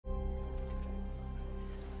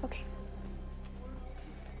Okay.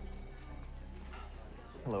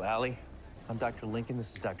 Hello, Allie. I'm Dr. Lincoln.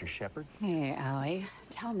 This is Dr. Shepard. Hey, Allie.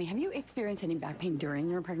 Tell me, have you experienced any back pain during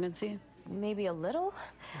your pregnancy? Maybe a little.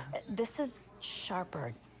 This is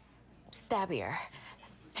sharper, stabbier.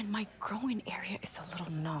 And my groin area is a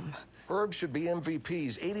little numb. Herb should be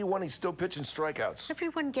MVPs. 81, he's still pitching strikeouts.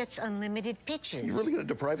 Everyone gets unlimited pitches. You really gonna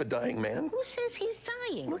deprive a dying man? Who says he's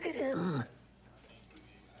dying? Look at him.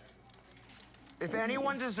 If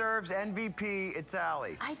anyone deserves MVP, it's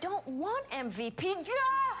Allie. I don't want MVP.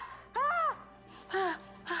 I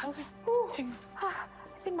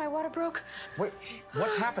think my water broke. Wait,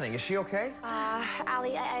 what's happening? Is she okay?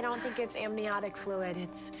 Allie, I don't think it's amniotic fluid.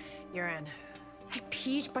 It's urine. I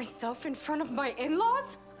peed myself in front of my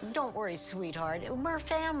in-laws? Don't worry, sweetheart. We're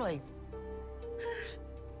family.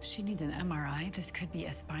 She needs an MRI. This could be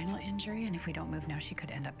a spinal injury, and if we don't move now, she could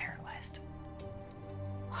end up paralyzed.